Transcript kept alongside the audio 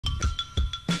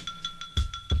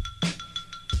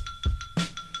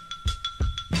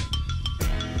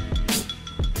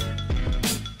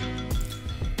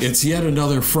It's yet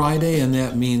another Friday, and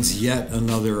that means yet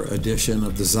another edition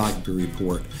of the Zogby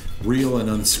Report, real and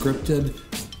unscripted,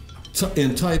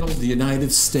 entitled The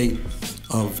United State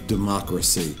of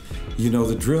Democracy. You know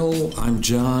the drill. I'm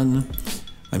John.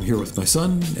 I'm here with my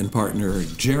son and partner,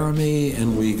 Jeremy,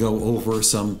 and we go over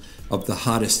some of the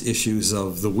hottest issues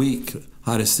of the week,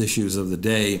 hottest issues of the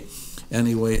day.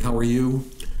 Anyway, how are you?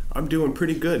 I'm doing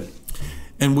pretty good.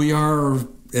 And we are,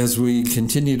 as we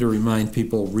continue to remind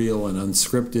people, real and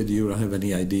unscripted. You don't have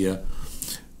any idea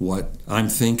what I'm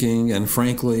thinking, and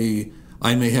frankly,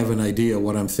 I may have an idea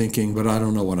what I'm thinking, but I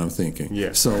don't know what I'm thinking.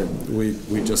 Yeah. So we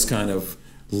just kind of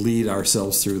lead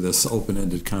ourselves through this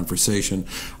open-ended conversation.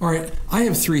 All right, I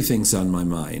have three things on my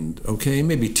mind, okay?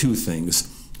 Maybe two things.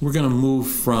 We're going to move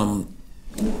from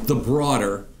the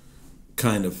broader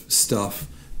kind of stuff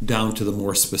down to the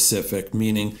more specific,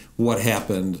 meaning what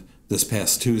happened this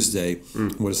past Tuesday.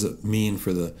 What does it mean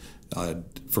for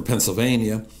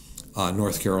Pennsylvania,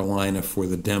 North Carolina, for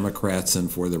the Democrats,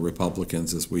 and for the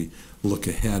Republicans as we look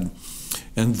ahead?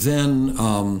 And then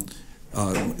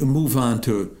move on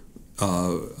to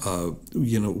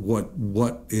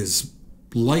what is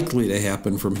likely to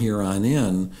happen from here on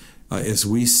in as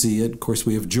we see it. Of course,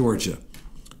 we have Georgia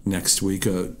next week,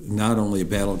 not only a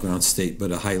battleground state,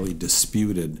 but a highly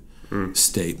disputed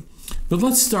state. But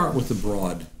let's start with the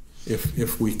broad,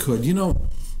 if we could. You know,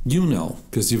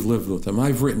 because you've lived with them.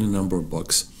 I've written a number of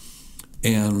books,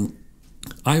 and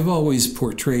I've always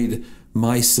portrayed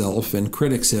myself, and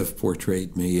critics have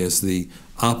portrayed me, as the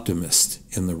optimist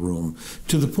in the room,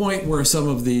 to the point where some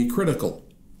of the critical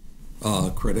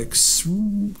critics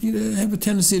have a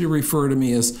tendency to refer to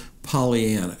me as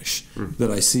Pollyannish,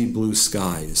 that I see blue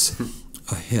skies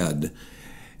ahead.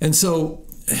 And so,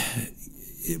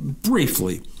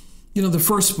 briefly, the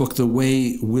first book, The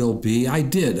Way Will Be, I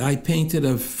painted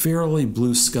a fairly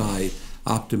blue sky,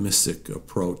 optimistic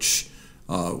approach,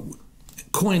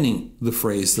 coining the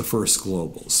phrase the first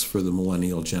globals for the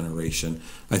millennial generation.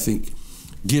 I think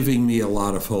giving me a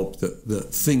lot of hope that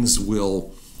things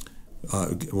will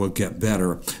get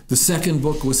better. The second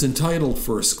book was entitled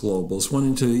First Globals, went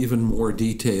into even more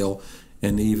detail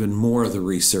and even more of the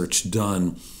research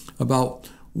done about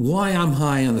why I'm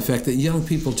high on the fact that young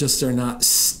people just are not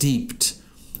steeped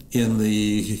in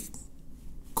the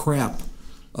crap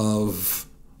of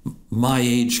my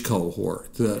age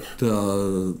cohort. That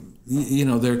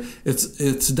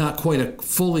it's not quite a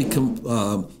fully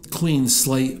clean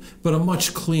slate, but a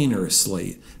much cleaner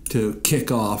slate to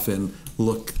kick off and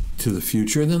look to the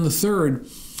future. And then the third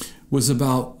was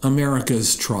about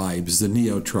America's tribes, the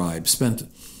neo-tribes. Spent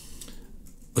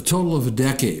a total of a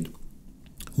decade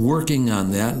working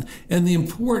on that. And the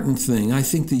important thing, I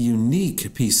think the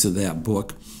unique piece of that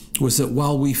book, was that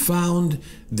while we found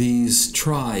these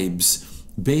tribes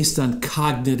based on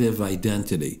cognitive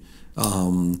identity,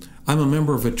 I'm a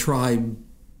member of a tribe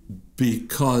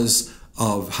because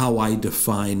of how I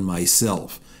define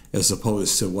myself, as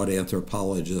opposed to what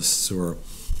anthropologists or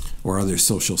other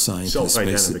social scientists.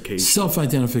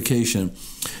 Self-identification.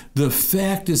 The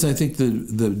fact is, I think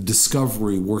the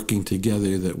discovery working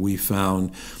together that we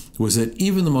found was that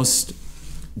even the most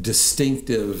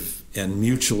distinctive and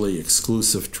mutually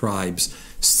exclusive tribes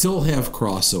still have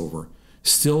crossover,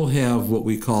 still have what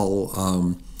we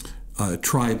call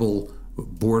tribal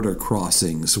border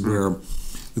crossings, where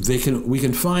we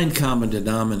can find common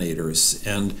denominators,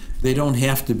 and they don't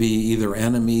have to be either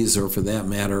enemies or, for that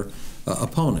matter,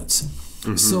 opponents.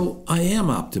 So I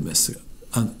am an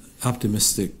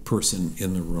optimistic person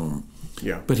in the room.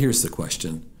 Yeah. But here's the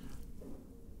question.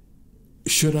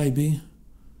 Should I be?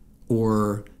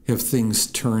 Or have things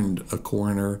turned a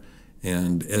corner?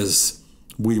 And as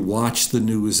we watch the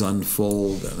news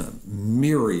unfold and a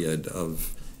myriad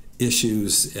of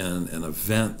issues and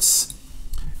events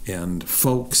and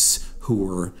folks who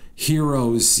were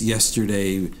heroes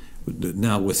yesterday,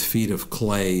 now with feet of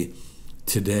clay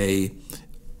today,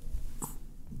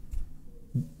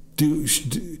 do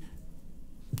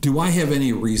I have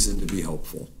any reason to be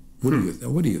hopeful?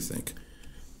 What do you think?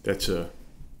 That's a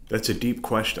deep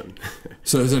question.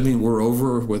 So does that mean we're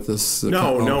over with this?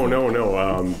 No.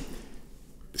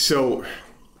 So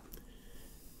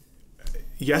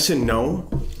yes and no.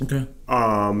 Okay.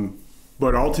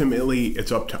 But ultimately,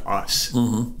 it's up to us.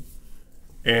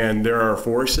 And there are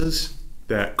forces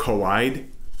that collide.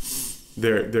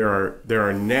 There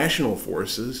are national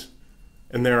forces,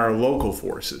 and there are local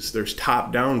forces. There's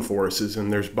top-down forces,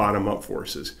 and there's bottom-up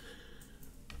forces.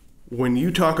 When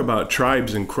you talk about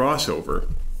tribes and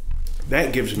crossover,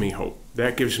 that gives me hope.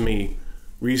 That gives me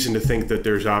reason to think that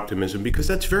there's optimism, because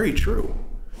that's very true.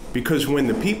 Because when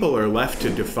the people are left to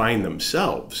define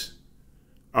themselves,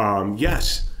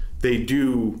 yes, they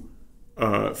do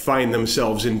find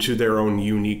themselves into their own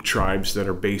unique tribes that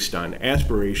are based on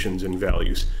aspirations and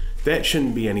values. That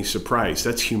shouldn't be any surprise.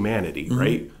 That's humanity,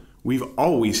 right? We've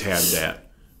always had that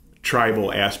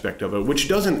tribal aspect of it, which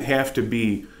doesn't have to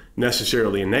be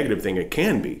necessarily a negative thing. It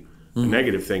can be a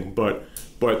negative thing,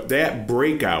 but that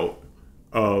breakout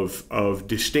of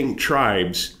distinct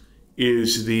tribes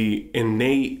is the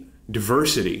innate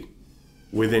diversity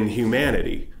within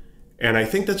humanity. And I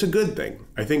think that's a good thing.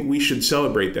 I think we should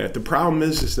celebrate that. The problem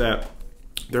is that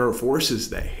there are forces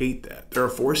that hate that. There are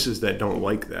forces that don't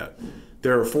like that.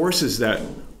 There are forces that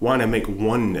want to make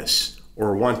oneness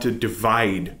or want to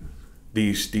divide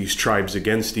these tribes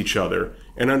against each other.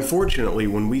 And unfortunately,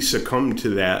 when we succumb to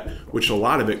that, which a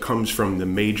lot of it comes from the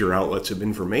major outlets of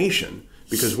information,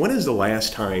 because when is the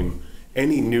last time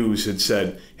any news had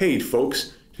said, hey,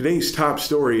 folks, today's top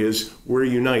story is we're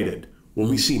united? Well,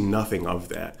 we see nothing of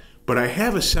that. But I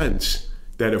have a sense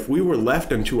that if we were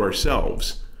left unto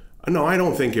ourselves, no, I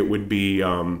don't think it would be,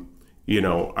 I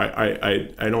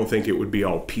don't think it would be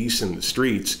all peace in the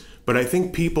streets, but I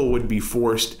think people would be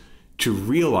forced to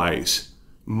realize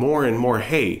more and more,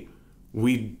 hey,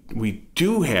 we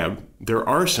do have, there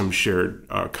are some shared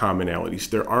commonalities,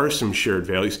 there are some shared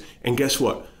values, and guess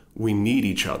what? We need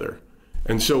each other.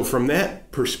 And so from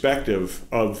that perspective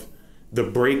of the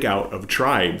breakout of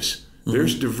tribes,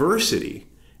 there's diversity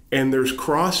and there's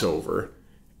crossover,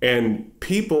 and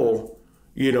people,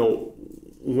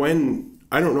 when,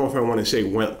 I don't know if I want to say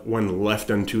when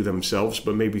left unto themselves,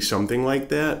 but maybe something like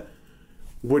that,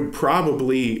 would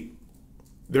probably,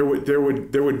 there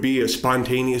would be a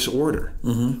spontaneous order.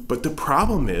 But the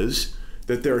problem is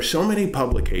that there are so many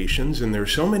publications and there are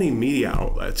so many media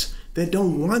outlets that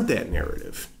don't want that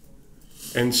narrative.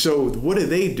 And so what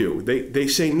do? They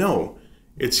say, no,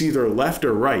 it's either left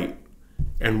or right.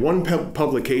 And one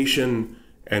publication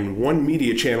and one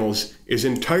media channels is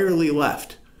entirely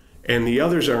left, and the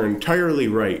others are entirely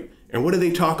right. And what do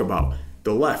they talk about?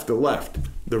 The left, the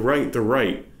right, the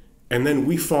right. And then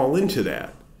we fall into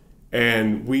that.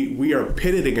 And we are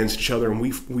pitted against each other, and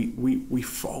we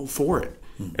fall for it.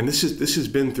 And this has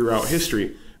been throughout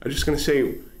history. I'm just going to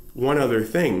say one other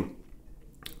thing.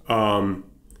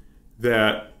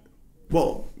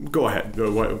 Well, go ahead,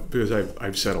 because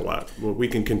I've said a lot. Well, we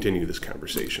can continue this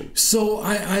conversation. So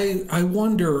I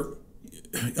wonder,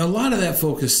 a lot of that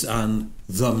focused on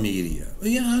the media.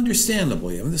 Yeah,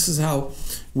 understandably. I mean, this is how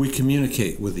we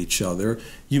communicate with each other.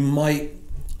 You might,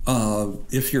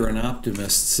 if you're an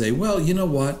optimist, say, well, you know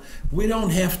what? We don't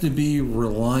have to be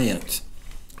reliant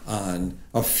on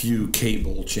a few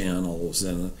cable channels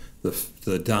and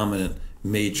the dominant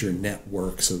major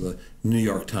networks of the New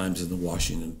York Times and the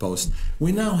Washington Post.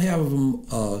 We now have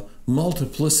a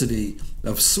multiplicity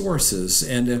of sources,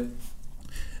 and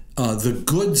the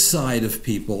good side of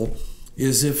people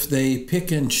is if they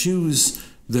pick and choose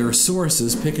their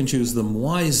sources, pick and choose them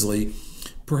wisely,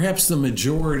 perhaps the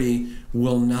majority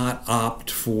will not opt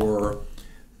for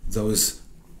those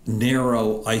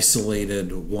narrow,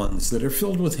 isolated ones that are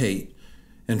filled with hate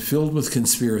and filled with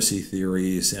conspiracy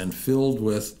theories and filled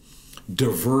with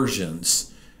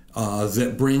diversions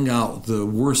that bring out the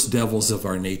worst devils of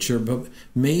our nature. But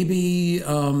maybe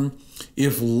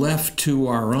if left to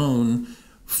our own,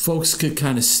 folks could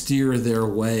kind of steer their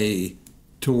way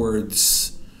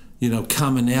towards,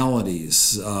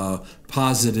 commonalities,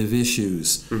 positive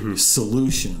issues,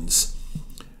 solutions.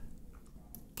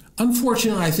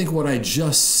 Unfortunately, I think what I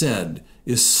just said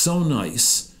is so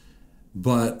nice,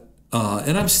 but,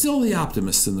 and I'm still the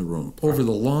optimist in the room over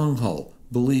the long haul,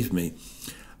 believe me.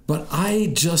 But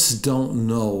I just don't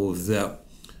know that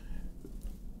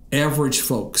average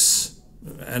folks,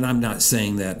 and I'm not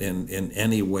saying that in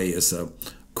any way as a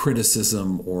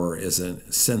criticism or as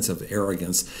a sense of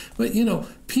arrogance, but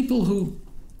people who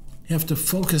have to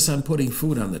focus on putting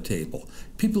food on the table,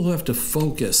 people who have to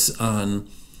focus on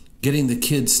getting the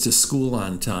kids to school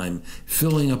on time,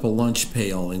 filling up a lunch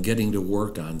pail and getting to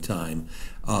work on time,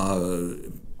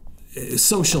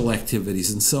 social activities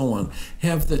and so on,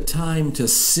 have the time to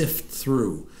sift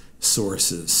through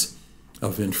sources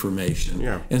of information.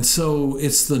 Yeah. And so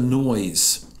it's the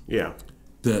noise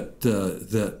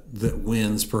that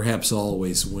wins, perhaps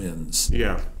always wins.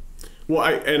 Yeah. Well,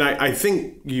 I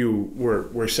think you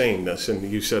were saying this,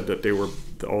 and you said that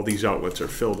all these outlets are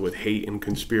filled with hate and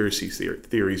conspiracy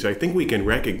theories. I think we can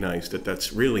recognize that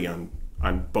that's really on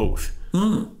both.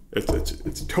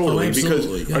 It's totally,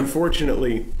 because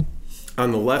unfortunately,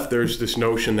 on the left, there's this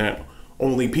notion that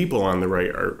only people on the right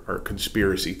are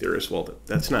conspiracy theorists. Well,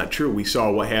 that's not true. We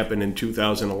saw what happened in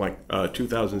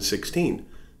 2016.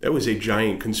 That was a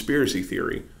giant conspiracy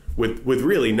theory with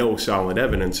really no solid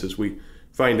evidence, as we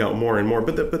find out more and more.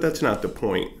 But that's not the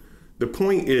point. The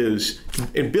point is,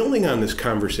 in building on this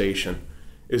conversation,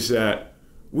 is that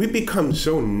we become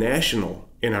so national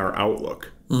in our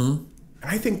outlook. And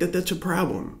I think that that's a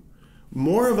problem.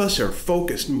 More of us are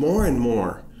focused more and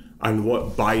more on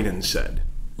what Biden said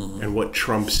and what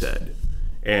Trump said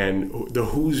and the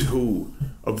who's who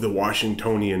of the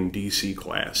Washingtonian D.C.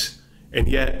 class. And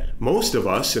yet, most of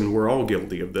us, and we're all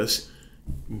guilty of this,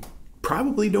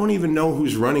 probably don't even know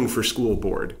who's running for school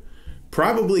board.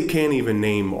 Probably can't even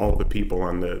name all the people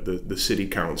on the city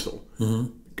council.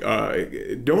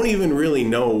 Don't even really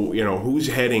know, who's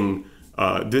heading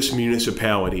this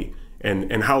municipality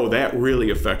and how that really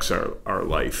affects our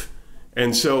life.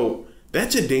 And so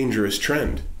that's a dangerous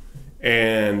trend.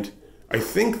 And I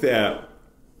think that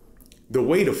the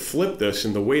way to flip this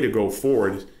and the way to go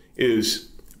forward is,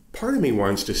 part of me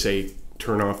wants to say,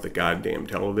 turn off the goddamn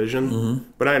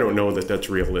television, but I don't know that that's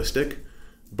realistic.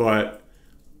 But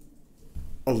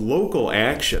a local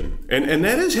action, and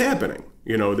that is happening.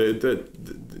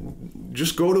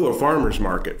 Just go to a farmer's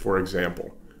market, for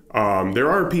example.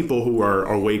 There are people who are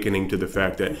awakening to the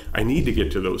fact that I need to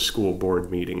get to those school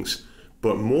board meetings.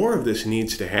 But more of this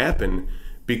needs to happen,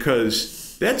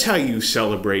 because that's how you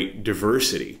celebrate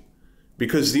diversity.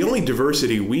 Because the only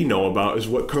diversity we know about is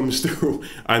what comes through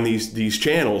on these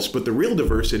channels. But the real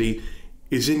diversity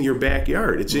is in your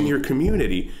backyard. It's in your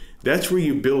community. That's where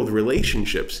you build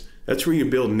relationships. That's where you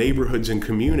build neighborhoods and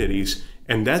communities.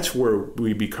 And that's where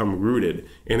we become rooted.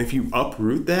 And if you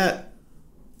uproot that,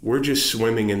 we're just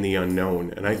swimming in the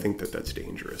unknown. And I think that that's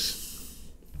dangerous.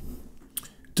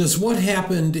 Does what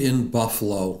happened in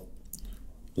Buffalo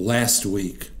last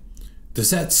week, does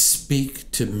that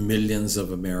speak to millions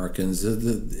of Americans?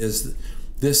 Is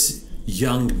this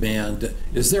young man,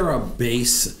 is there a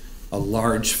base, a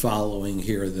large following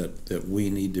here that we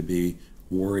need to be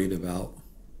worried about?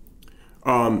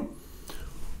 Well,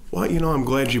 I'm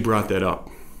glad you brought that up,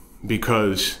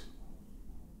 because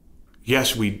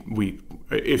yes,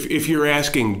 if you're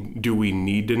asking, do we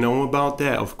need to know about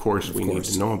that? Of course we need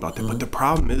to know about that. But the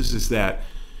problem is that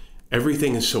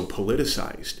everything is so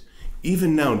politicized.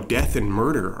 Even now, death and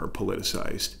murder are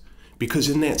politicized, because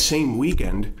in that same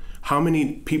weekend, how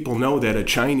many people know that a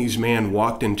Chinese man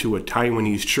walked into a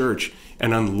Taiwanese church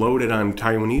and unloaded on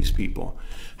Taiwanese people?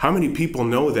 How many people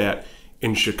know that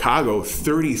in Chicago,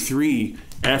 33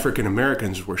 African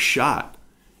Americans were shot,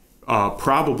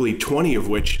 probably 20 of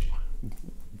which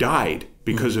died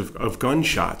because of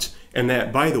gunshots? And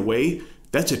that, by the way,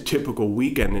 that's a typical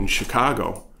weekend in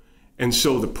Chicago. And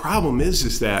so the problem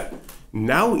is that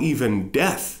now even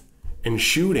death and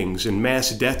shootings and mass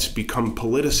deaths become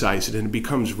politicized, and it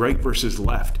becomes right versus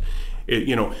left.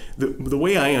 The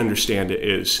way I understand it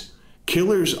is,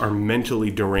 killers are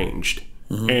mentally deranged,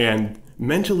 and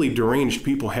mentally deranged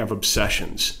people have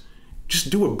obsessions. Just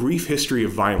do a brief history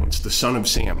of violence. The Son of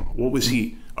Sam, what was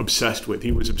he obsessed with?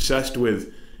 He was obsessed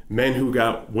with men who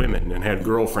got women and had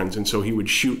girlfriends, and so he would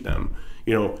shoot them.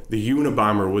 The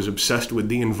Unabomber was obsessed with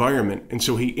the environment, and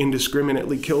so he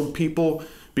indiscriminately killed people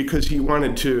because he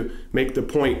wanted to make the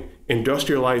point,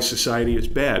 industrialized society is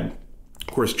bad. Of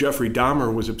course, Jeffrey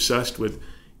Dahmer was obsessed with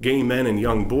gay men and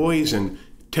young boys, and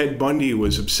Ted Bundy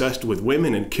was obsessed with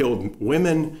women and killed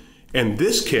women, and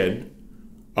this kid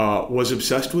was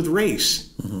obsessed with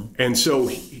race. And so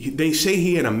they say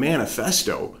he had a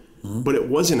manifesto, but it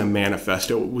wasn't a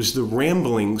manifesto. It was the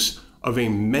ramblings of a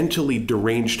mentally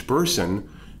deranged person,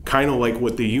 kind of like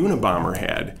what the Unabomber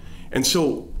had. And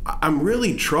so I'm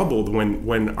really troubled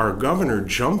when our governor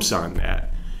jumps on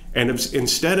that, and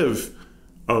instead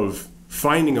of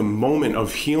finding a moment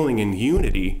of healing and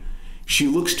unity, she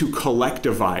looks to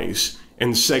collectivize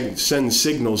and send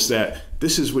signals that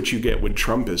this is what you get with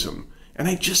Trumpism. And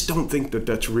I just don't think that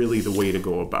that's really the way to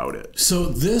go about it. So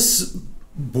this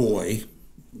boy,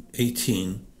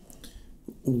 18,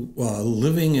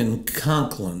 living in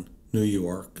Conklin, New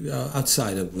York,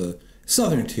 outside of the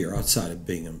southern tier, outside of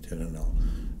Binghamton and all,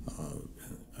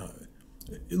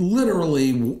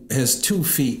 literally has 2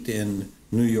 feet in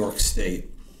New York State,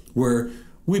 where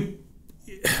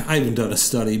I haven't done a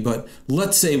study, but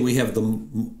let's say we have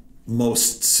among the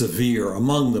most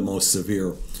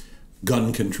severe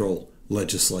gun control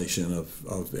legislation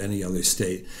of any other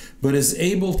state, but is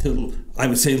able to, I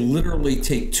would say, literally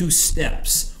take 2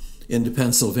 steps into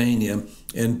Pennsylvania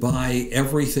and buy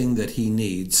everything that he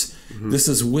needs. This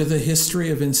is with a history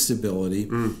of instability,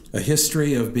 a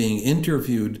history of being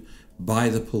interviewed by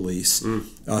the police,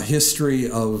 a history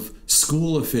of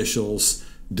school officials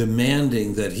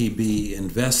demanding that he be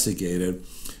investigated.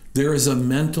 There is a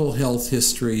mental health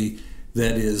history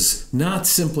that is not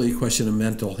simply a question of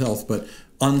mental health, but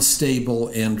unstable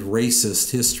and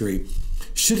racist history.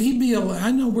 Should he be,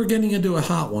 I know we're getting into a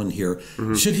hot one here.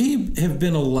 Mm-hmm. Should he have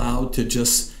been allowed to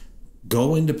just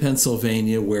go into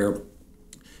Pennsylvania where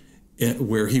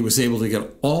he was able to get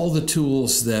all the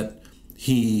tools that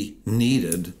he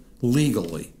needed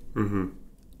legally,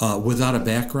 without a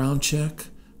background check,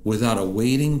 without a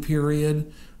waiting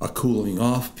period, a cooling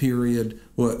off period,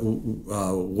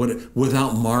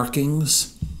 without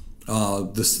markings,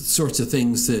 the sorts of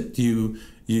things that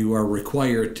you are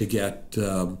required to get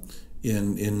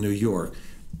in New York?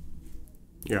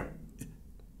 Yeah.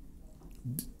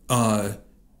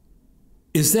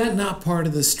 Is that not part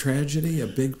of this tragedy? A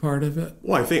big part of it?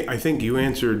 Well, I think you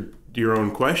answered your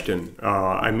own question.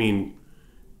 I mean,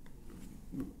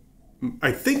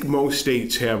 I think most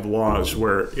states have laws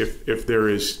where if there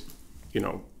is,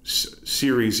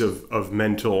 series of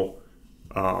mental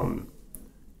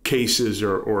cases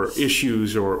or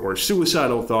issues or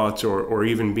suicidal thoughts or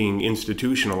even being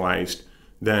institutionalized,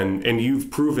 then, and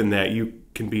you've proven that you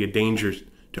can be a danger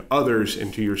to others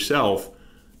and to yourself,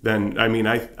 then, I mean,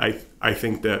 I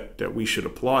think that we should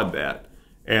applaud that.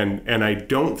 And I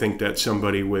don't think that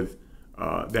somebody with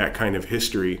that kind of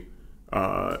history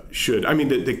should. I mean,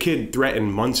 the kid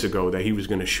threatened months ago that he was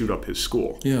going to shoot up his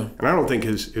school. Yeah. And I don't think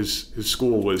his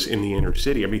school was in the inner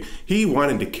city. I mean, he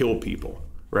wanted to kill people,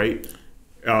 right?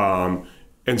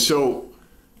 And so,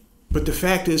 but the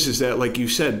fact is that, like you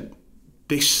said,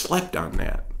 they slept on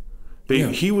that.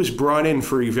 He was brought in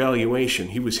for evaluation.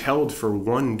 He was held for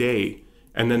 1 day,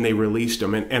 and then they released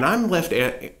him. And I'm left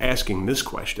asking this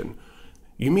question.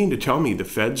 You mean to tell me the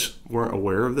feds weren't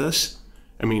aware of this?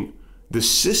 I mean, the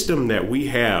system that we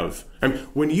have, I mean,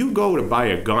 when you go to buy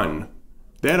a gun,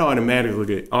 that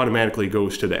automatically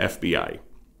goes to the FBI.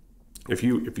 If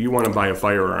you want to buy a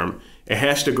firearm, it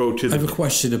has to go to the... I have a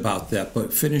question about that,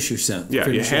 but finish your sentence. Yeah,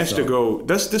 it has to go...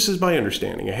 This is my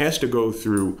understanding. It has to go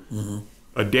through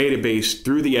a database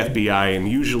through the FBI, and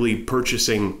usually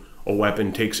purchasing a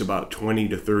weapon takes about 20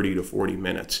 to 30 to 40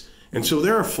 minutes. And so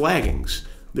there are flaggings.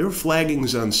 There are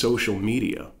flaggings on social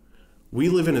media. We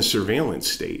live in a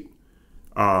surveillance state.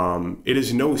 It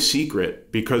is no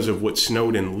secret, because of what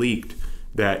Snowden leaked,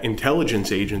 that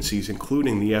intelligence agencies,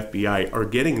 including the FBI, are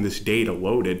getting this data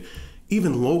loaded.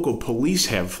 Even local police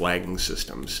have flagging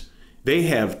systems. They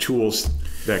have tools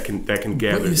that can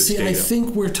gather this data. I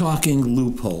think we're talking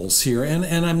loopholes here,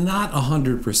 and I'm not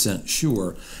 100%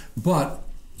 sure. But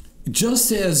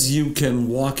just as you can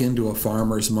walk into a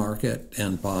farmer's market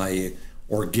and buy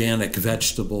organic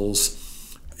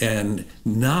vegetables and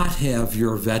not have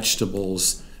your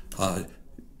vegetables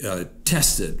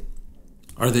tested,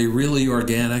 are they really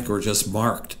organic or just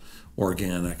marked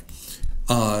organic?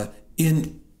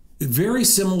 Very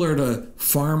similar to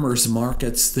farmers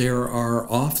markets, there are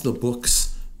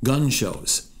off-the-books gun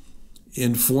shows,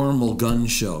 informal gun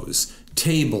shows,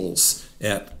 tables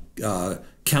at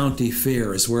county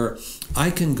fairs where I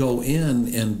can go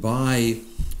in and buy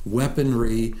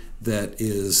weaponry that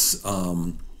is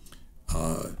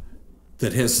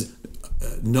that has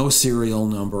no serial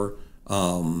number,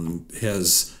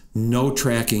 has no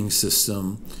tracking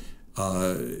system,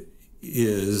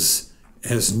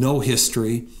 has no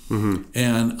history,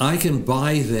 and I can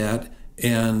buy that.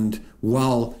 And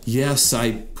while yes,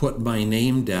 I put my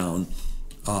name down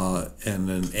and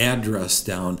an address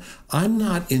down, I'm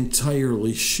not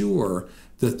entirely sure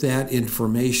that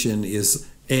information is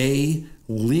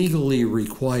legally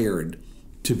required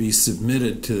to be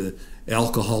submitted to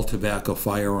alcohol, tobacco,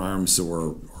 firearms,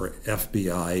 or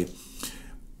FBI.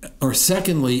 Or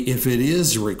secondly, if it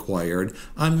is required,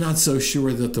 I'm not so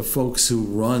sure that the folks who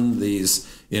run these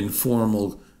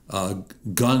informal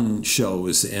gun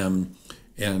shows and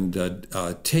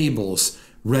tables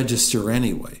register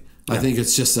anyway. Yeah. I think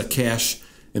it's just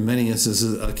in many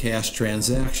instances, a cash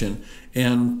transaction.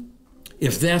 And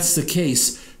if that's the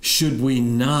case, should we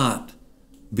not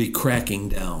be cracking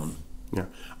down? Yeah,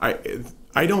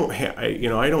 I don't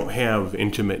have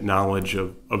intimate knowledge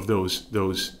of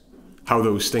those how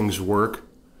those things work.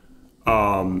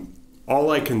 All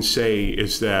I can say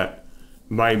is that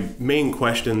my main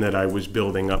question that I was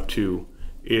building up to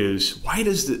is, why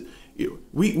does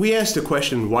we asked the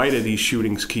question, why do these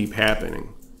shootings keep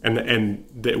happening? And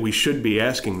that we should be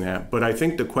asking that. But I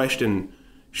think the question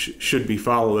should be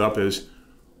followed up as,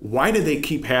 why do they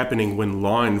keep happening when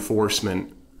law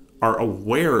enforcement are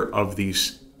aware of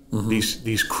these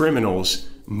criminals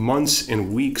months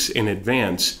and weeks in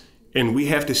advance? And we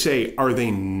have to say, are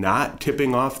they not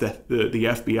tipping off the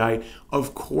FBI?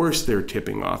 Of course they're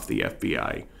tipping off the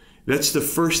FBI. That's the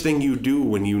first thing you do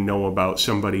when you know about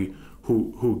somebody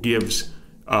who gives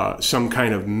some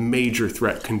kind of major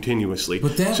threat continuously.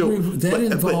 But that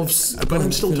involves. But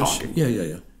I'm still talking.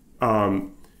 Yeah.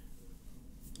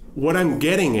 What I'm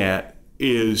getting at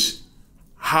is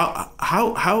how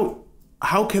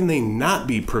can they not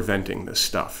be preventing this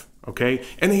stuff? Okay,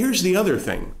 and here's the other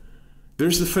thing: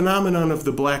 there's the phenomenon of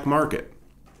the black market,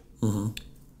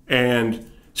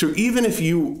 and so even if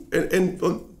you and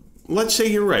let's say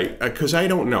you're right, because I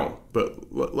don't know,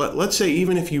 but let's say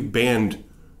even if you banned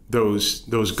those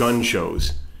gun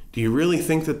shows, do you really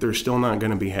think that they're still not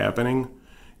going to be happening?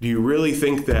 Do you really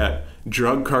think that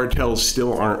drug cartels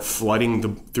still aren't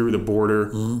flooding through the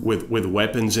border with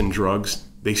weapons and drugs?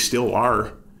 They still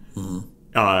are.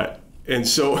 And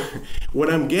so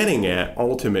what I'm getting at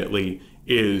ultimately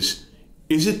is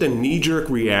it the knee-jerk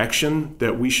reaction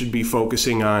that we should be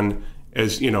focusing on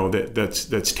as,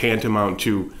 that's tantamount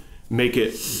to make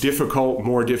it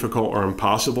more difficult or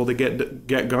impossible to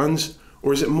get guns?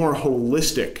 Or is it more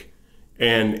holistic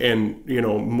and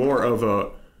more of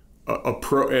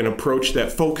an approach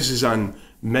that focuses on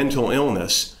mental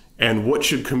illness and what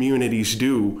should communities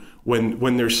do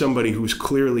when there's somebody who's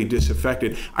clearly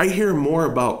disaffected? I hear more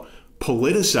about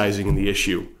politicizing the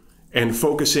issue and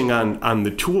focusing on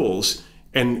the tools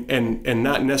and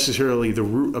not necessarily the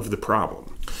root of the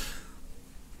problem.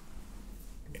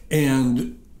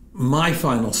 And my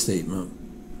final statement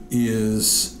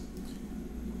is,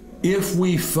 if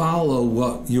we follow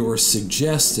what you're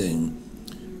suggesting,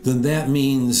 then that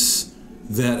means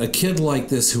that a kid like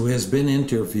this who has been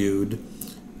interviewed,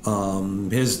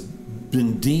 has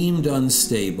been deemed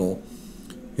unstable,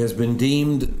 has been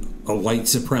deemed a white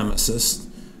supremacist,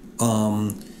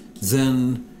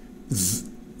 then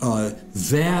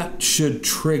that should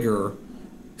trigger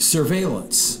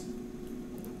surveillance,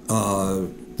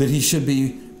 that he should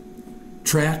be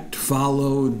tracked,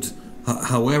 followed,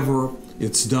 however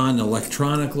it's done,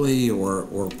 electronically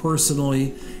or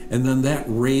personally, and then that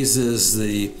raises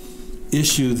the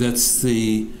issue that's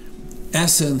the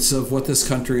essence of what this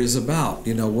country is about.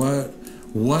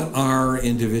 What are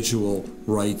individual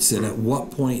rights, and at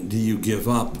what point do you give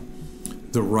up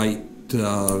the right,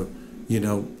 to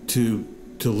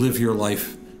live your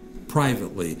life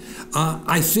privately?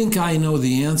 I think I know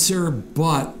the answer,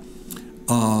 but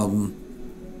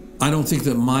I don't think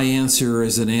that my answer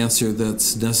is an answer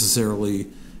that's necessarily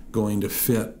going to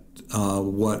fit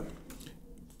what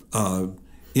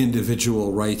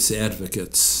individual rights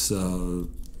advocates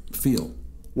feel.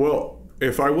 Well,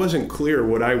 if I wasn't clear,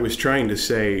 what I was trying to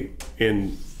say,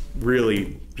 in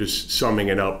really just summing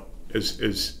it up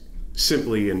as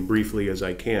simply and briefly as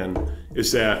I can,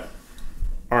 is that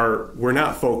we're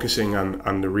not focusing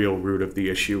on the real root of the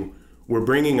issue. We're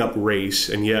bringing up race,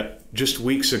 and yet just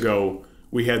weeks ago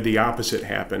we had the opposite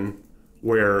happen,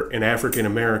 where an African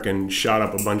American shot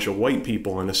up a bunch of white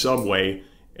people in a subway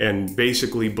and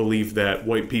basically believed that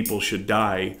white people should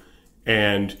die,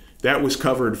 and that was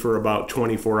covered for about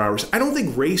 24 hours. I don't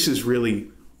think race is really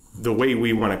the way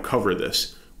we want to cover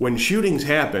this. When shootings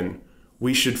happen,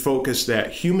 we should focus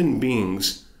that human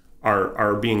beings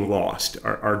are being lost,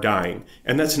 are dying,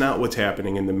 and that's not what's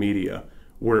happening in the media.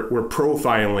 We're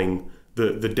profiling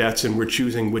the deaths, and we're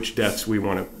choosing which deaths we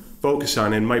want to focus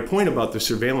on. And my point about the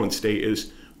surveillance state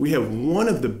is we have one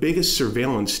of the biggest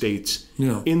surveillance states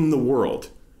in the world,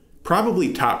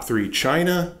 probably top 3,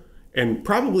 China, and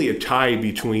probably a tie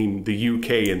between the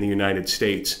UK and the United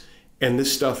States. And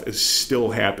this stuff is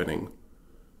still happening.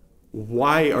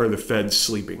 Why are the feds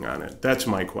sleeping on it? That's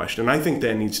my question. I think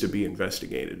that needs to be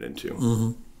investigated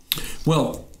into.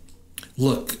 Well,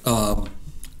 look,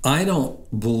 I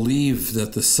don't believe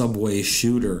that the subway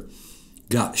shooter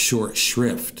got short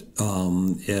shrift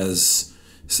as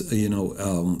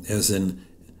an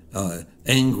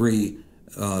angry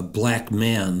black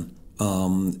man,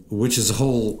 which is a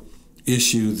whole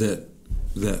issue that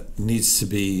needs to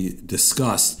be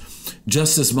discussed.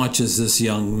 Just as much as this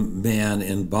young man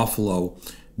in Buffalo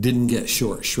didn't get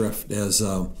short shrift as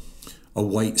a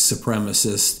white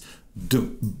supremacist,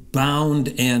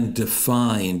 bound and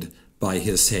defined by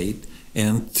his hate,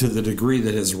 and to the degree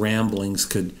that his ramblings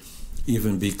could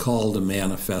even be called a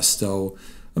manifesto.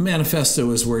 A manifesto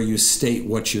is where you state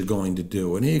what you're going to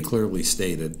do, and he clearly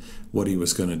stated what he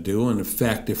was going to do. And in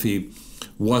fact, if he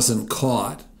wasn't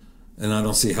caught, and I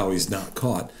don't see how he's not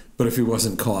caught, but if he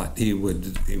wasn't caught, he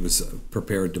was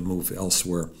prepared to move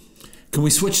elsewhere. Can we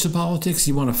switch to politics?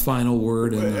 You want a final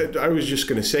word? I was just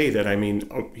going to say that,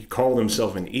 he called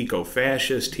himself an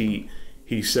eco-fascist. He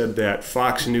said that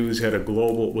Fox News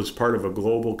was part of a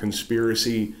global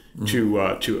conspiracy to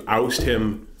oust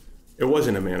him. It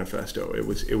wasn't a manifesto. It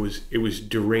was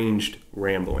deranged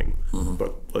rambling.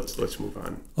 But let's move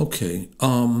on. Okay.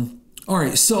 All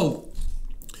right, so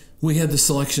we had the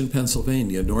selection in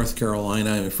Pennsylvania, North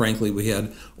Carolina, and frankly, we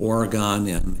had Oregon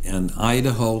and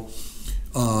Idaho.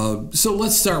 So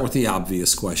let's start with the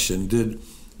obvious question.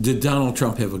 Did Donald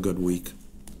Trump have a good week?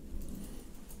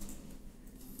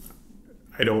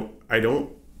 I don't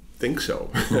think so.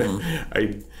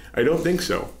 Mm-hmm. I don't think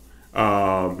so.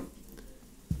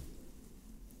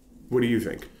 What do you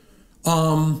think?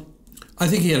 I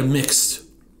think he had a mixed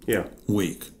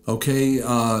week. Okay,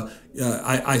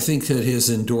 I think that his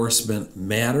endorsement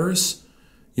matters.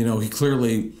 You know, he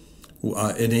clearly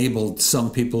enabled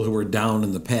some people who were down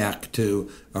in the pack to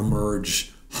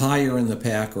emerge higher in the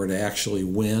pack or to actually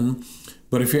win.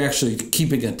 But if you're actually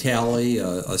keeping a tally,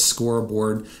 a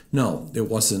scoreboard, no, it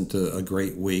wasn't a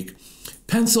great week.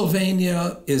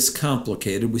 Pennsylvania is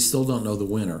complicated. We still don't know the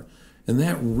winner. And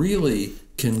that really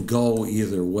can go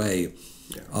either way.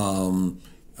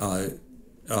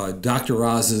 Dr.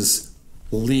 Oz's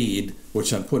lead,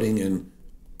 which I'm putting in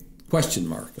question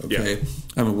mark, okay? Yeah.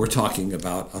 I mean, we're talking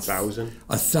about 1,000?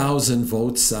 1,000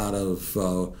 votes out of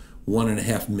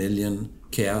 1.5 million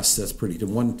cast. That's pretty good.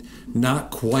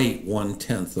 Not quite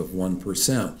 1/10 of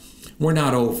 1%. We're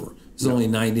not over. It's only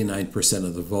 99%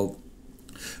 of the vote.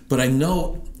 But I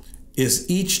know as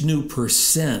each new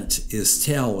percent is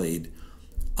tallied,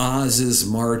 Oz's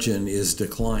margin is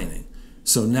declining.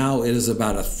 So now it is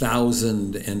about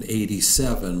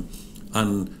 1,087.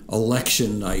 On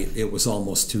election night, it was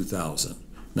almost 2,000,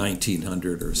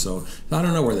 1,900 or so. I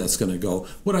don't know where that's going to go.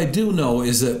 What I do know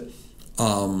is that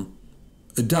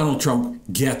Donald Trump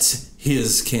gets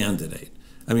his candidate.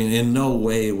 I mean, in no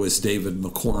way was David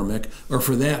McCormick, or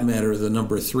for that matter, the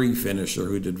number 3 finisher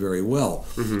who did very well,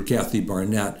 Kathy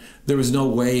Barnett. There was no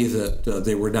way that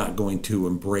they were not going to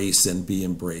embrace and be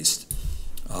embraced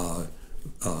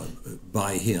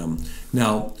by him.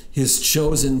 Now, his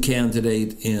chosen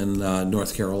candidate in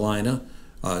North Carolina,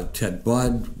 Ted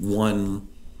Budd, won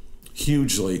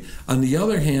hugely. On the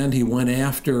other hand, he went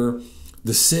after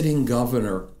the sitting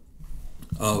governor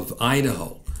of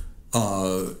Idaho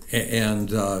and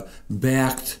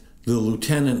backed the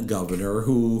lieutenant governor,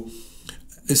 who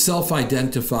is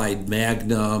self-identified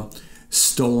MAGA,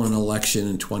 stolen election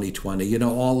in 2020. You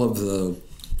know, all of the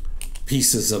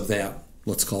pieces of that,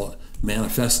 let's call it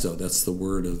manifesto, that's the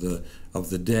word of the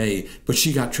day, but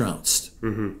she got trounced.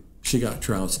 She got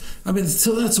trounced. I mean,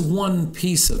 so that's one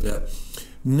piece of it.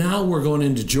 Now we're going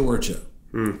into Georgia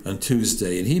on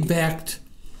Tuesday, and he backed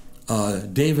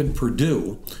David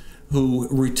Perdue, who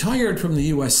retired from the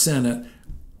U.S. Senate,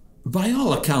 by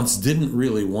all accounts didn't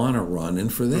really want to run,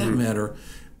 and for that matter,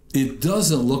 it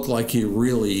doesn't look like he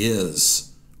really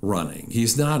is running.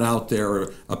 He's not out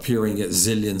there appearing at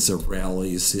zillions of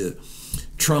rallies.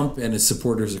 Trump and his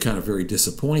supporters are kind of very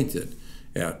disappointed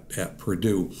at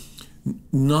Perdue.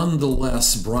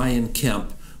 Nonetheless, Brian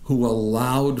Kemp, who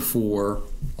allowed for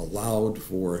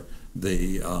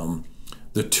the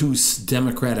 2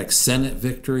 Democratic Senate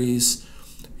victories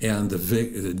and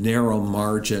the narrow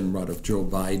margin of Joe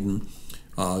Biden,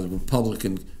 the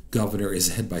Republican governor is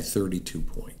ahead by 32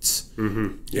 points.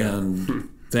 And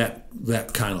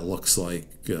that kind of looks like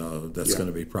that's going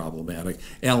to be problematic.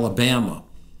 Alabama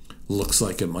looks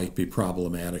like it might be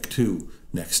problematic too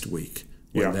next week.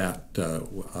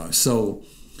 So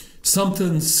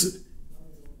something's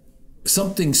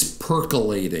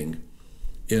percolating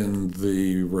in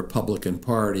the Republican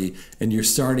Party, and you're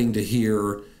starting to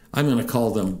hear, I'm going to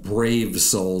call them brave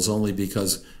souls, only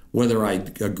because whether I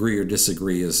agree or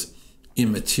disagree is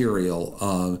immaterial.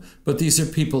 But these are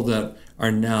people that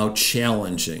are now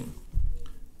challenging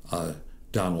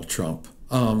Donald Trump.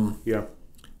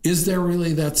 Is there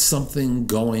really something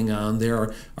going on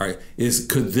there?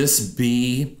 Could this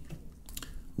be,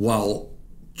 while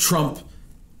Trump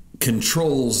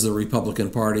controls the Republican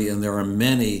Party and there are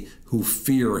many who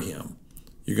fear him,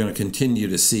 you're going to continue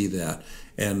to see that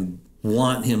and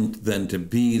want him then to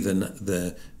be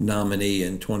the nominee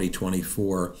in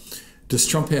 2024. Does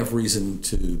Trump have reason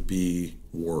to be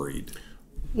worried?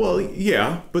 Well,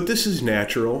 yeah, but this is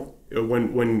natural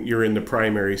when you're in the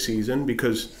primary season,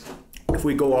 because if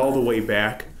we go all the way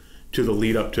back to the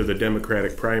lead up to the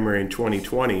Democratic primary in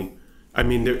 2020, I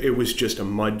mean, it was just a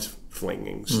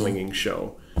slinging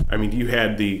show. I mean, you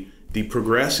had the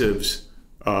progressives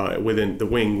within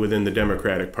the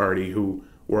Democratic Party who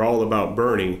were all about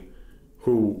Bernie,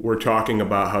 who were talking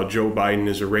about how Joe Biden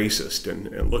is a racist.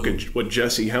 And look at what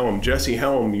Jesse Helm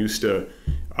used to,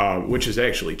 which is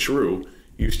actually true,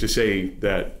 used to say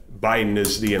that Biden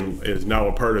is now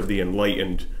a part of the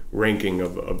enlightened ranking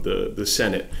of the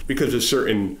Senate because of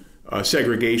certain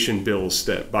segregation bills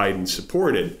that Biden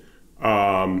supported.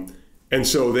 And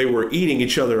so they were eating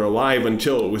each other alive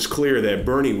until it was clear that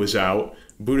Bernie was out.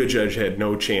 Buttigieg had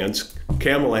no chance.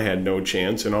 Kamala had no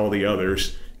chance, and all the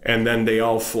others. And then they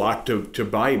all flocked to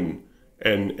Biden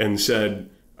and said,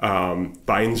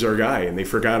 Biden's our guy. And they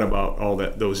forgot about all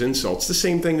those insults. The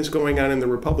same thing is going on in the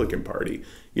Republican Party.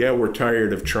 Yeah, we're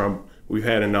tired of Trump. We've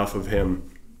had enough of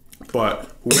him. But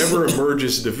whoever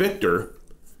emerges the victor,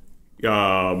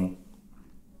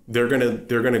 they're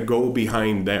gonna go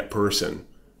behind that person.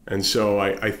 And so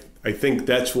I think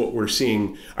that's what we're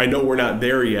seeing. I know we're not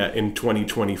there yet in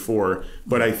 2024,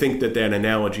 but I think that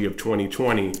analogy of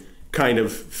 2020 kind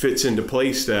of fits into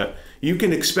place, that you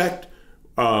can expect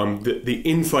the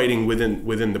infighting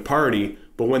within the party,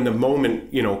 but when the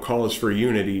moment calls for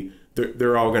unity,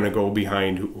 they're all going to go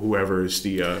behind whoever is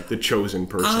the chosen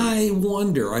person. I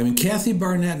wonder. I mean, Kathy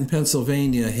Barnett in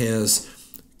Pennsylvania has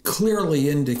clearly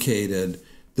indicated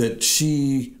that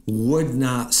she would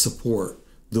not support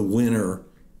the winner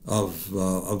of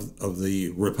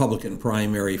the Republican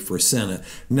primary for Senate.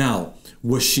 Now,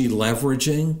 was she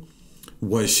leveraging?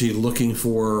 Was she looking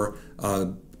for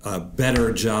a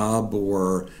better job,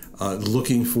 or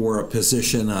looking for a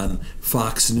position on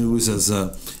Fox News as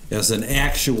an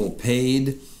actual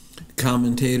paid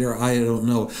commentator? I don't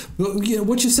know. But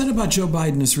what you said about Joe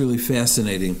Biden is really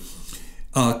fascinating.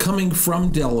 Coming from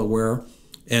Delaware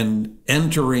and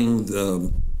entering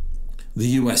the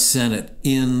U.S. Senate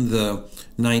in the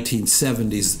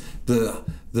 1970s, the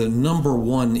number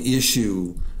one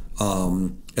issue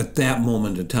at that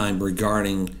moment in time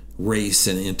regarding race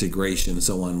and integration and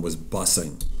so on was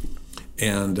busing.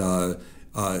 And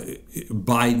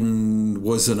Biden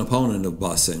was an opponent of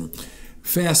busing.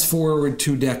 Fast forward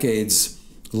 2 decades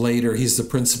later, he's the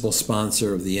principal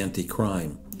sponsor of the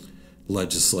anti-crime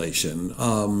legislation,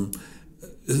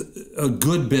 a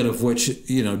good bit of which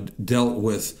dealt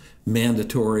with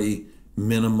mandatory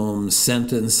minimum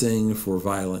sentencing for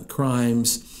violent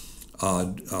crimes,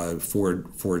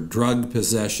 for drug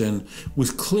possession, was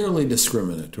clearly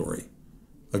discriminatory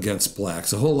against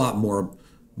blacks. A whole lot more,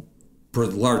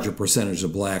 larger percentage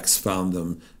of blacks found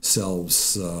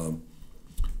themselves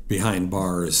behind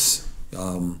bars.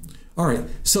 All right,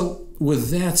 so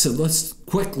with that said, let's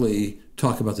quickly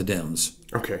talk about the Dems.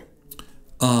 Okay.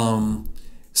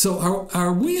 So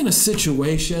are we in a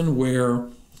situation where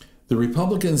the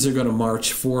Republicans are going to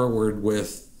march forward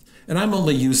with, and I'm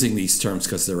only using these terms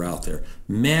because they're out there,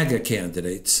 MAGA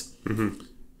candidates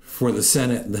for the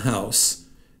Senate and the House,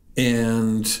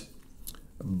 and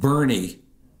Bernie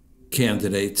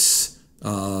candidates,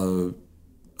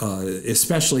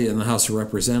 especially in the House of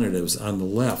Representatives on the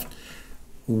left?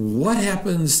 What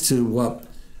happens to what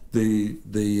the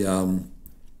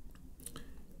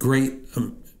great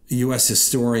U.S.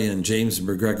 historian James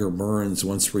McGregor Burns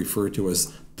once referred to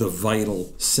as the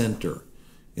vital center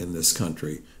in this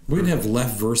country? We're going to have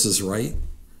left versus right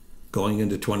going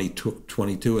into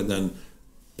 2022 and then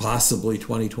possibly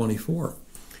 2024.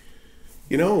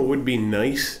 It would be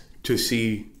nice to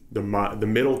see the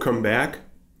middle come back,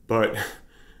 but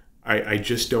I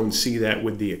just don't see that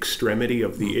with the extremity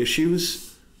of the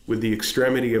issues. With the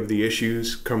extremity of the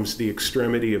issues comes the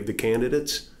extremity of the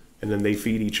candidates, and then they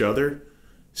feed each other.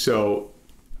 So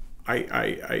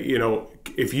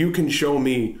if you can show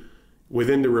me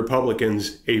within the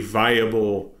Republicans a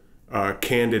viable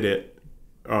candidate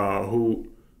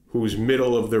who's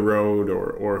middle of the road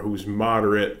or who's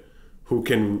moderate, who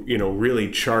can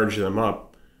really charge them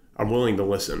up, I'm willing to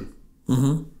listen.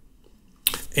 Mm-hmm.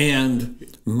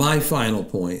 And my final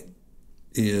point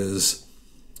is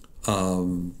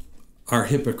our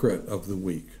hypocrite of the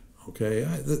week. Okay,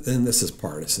 and this is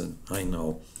partisan, I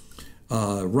know.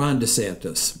 Ron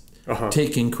DeSantis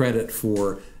taking credit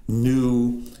for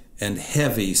new and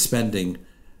heavy spending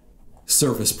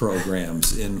service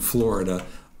programs in Florida,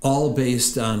 all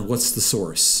based on what's the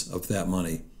source of that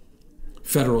money?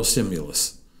 Federal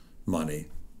stimulus money.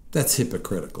 That's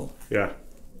hypocritical. Yeah.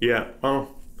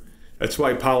 Well, that's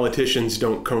why politicians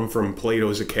don't come from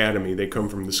Plato's Academy. They come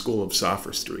from the School of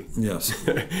Sophistry. Yes.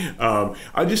 I'm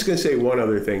just going to say one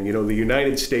other thing. The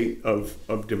United States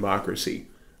of democracy,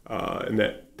 and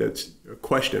that's a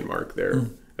question mark there.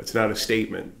 That's not a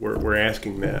statement. We're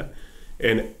asking that.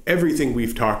 And everything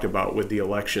we've talked about with the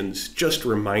elections just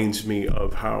reminds me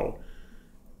of how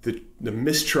the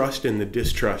mistrust and the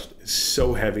distrust is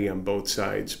so heavy on both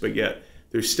sides, but yet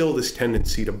there's still this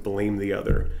tendency to blame the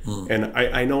other. And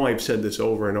I know I've said this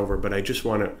over and over, but I just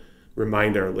want to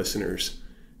remind our listeners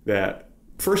that,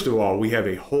 first of all, we have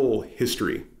a whole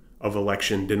history of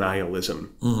election denialism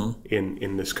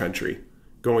in this country,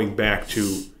 going back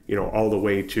to all the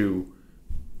way to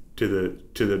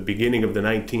the beginning of the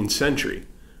 19th century.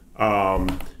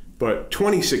 But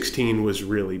 2016 was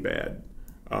really bad.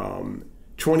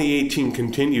 2018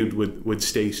 continued with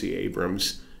Stacey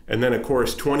Abrams. And then, of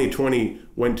course, 2020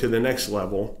 went to the next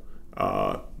level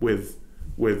with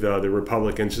the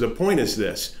Republicans. The point is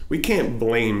this: we can't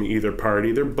blame either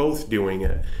party. They're both doing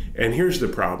it. And here's the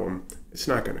problem: it's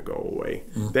not going to go away.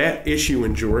 That issue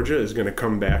in Georgia is going to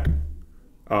come back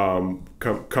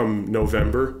come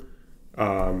November.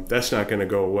 That's not going to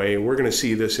go away. We're going to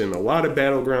see this in a lot of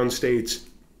battleground states.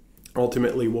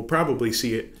 Ultimately, we'll probably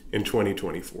see it in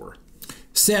 2024.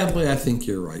 Sadly, I think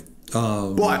you're right.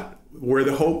 But where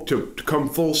the hope to come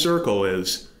full circle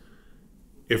is,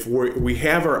 if we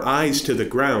have our eyes to the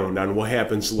ground on what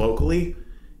happens locally,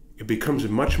 it becomes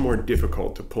much more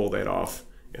difficult to pull that off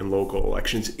in local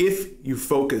elections. If you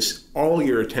focus all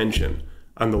your attention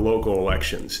on the local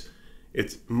elections,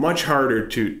 it's much harder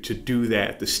to do that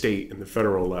at the state and the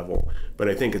federal level. But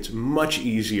I think it's much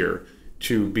easier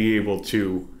to be able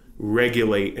to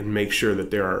regulate and make sure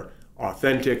that there are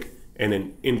authentic and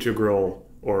an integral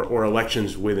or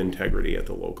elections with integrity at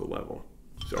the local level.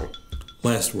 So,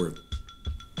 last word.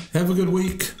 Have a good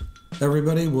week,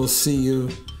 everybody. We'll see you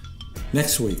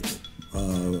next week,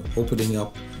 opening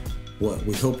up what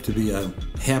we hope to be a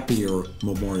happier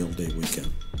Memorial Day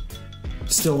weekend.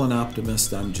 Still an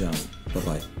optimist. I'm John.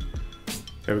 Bye-bye.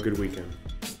 Have a good weekend.